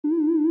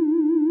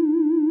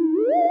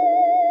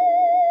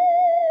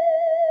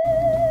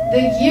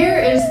The year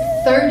is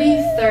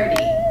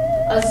 3030.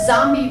 A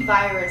zombie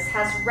virus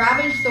has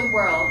ravaged the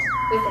world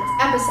with its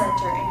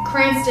epicenter in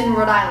Cranston,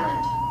 Rhode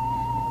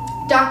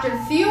Island. Dr.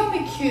 Theo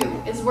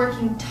McHugh is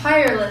working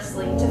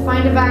tirelessly to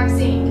find a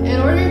vaccine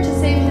in order to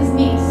save his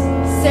niece,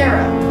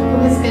 Sarah,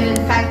 who has been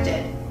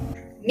infected.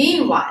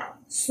 Meanwhile,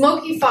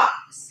 Smokey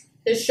Fox,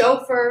 the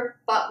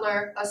chauffeur,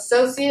 butler,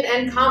 associate,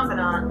 and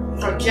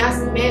confidant for Jeff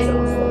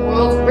Bezos, the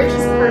world's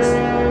richest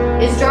person,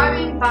 is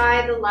driving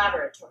by the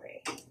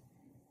laboratory.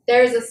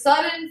 There is a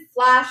sudden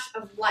flash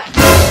of light.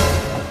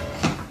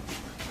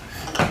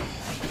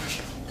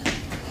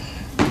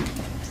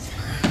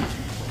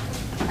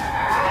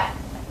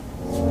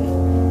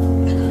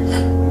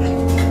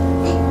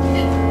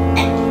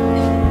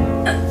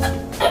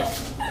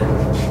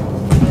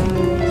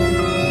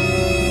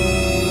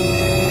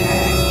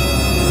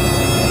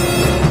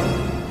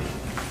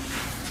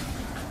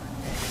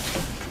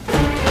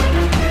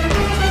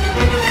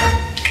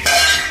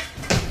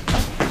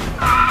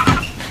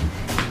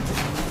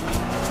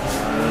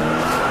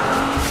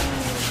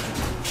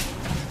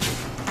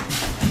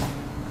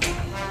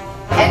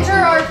 Enter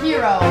our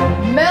hero,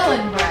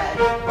 Melon Bread,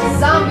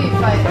 zombie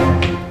fighter.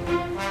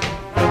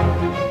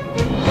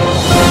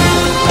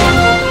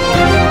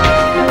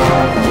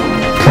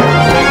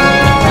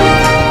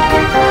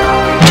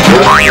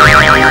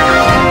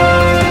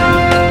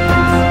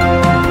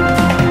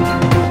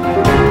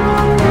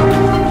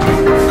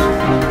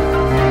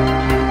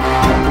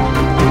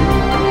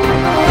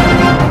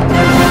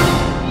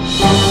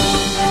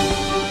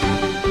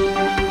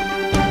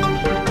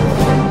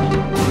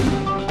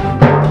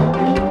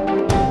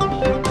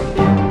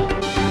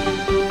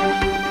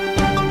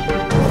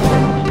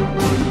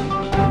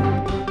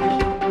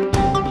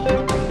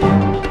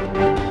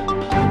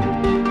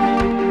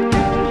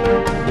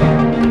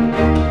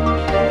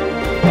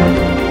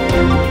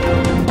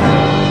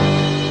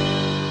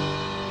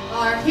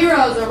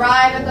 Heroes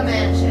arrive at the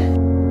mansion.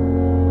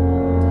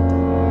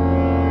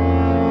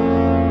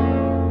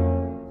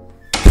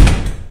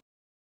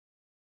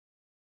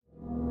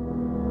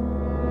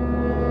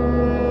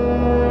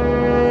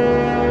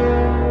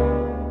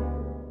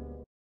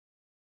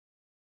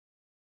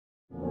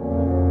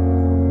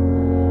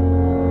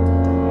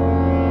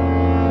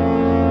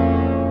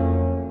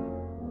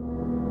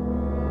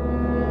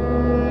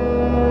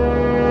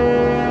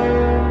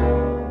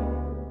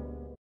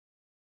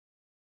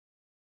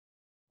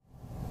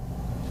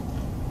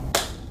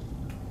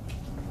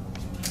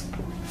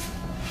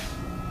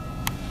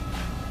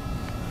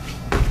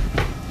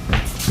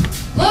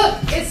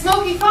 It's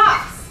Smokey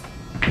Fox!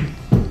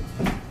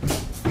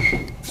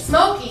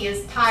 Smokey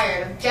is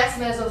tired of Jeff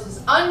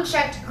Bezos'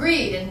 unchecked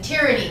greed and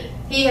tyranny.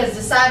 He has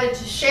decided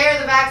to share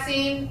the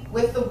vaccine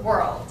with the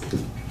world.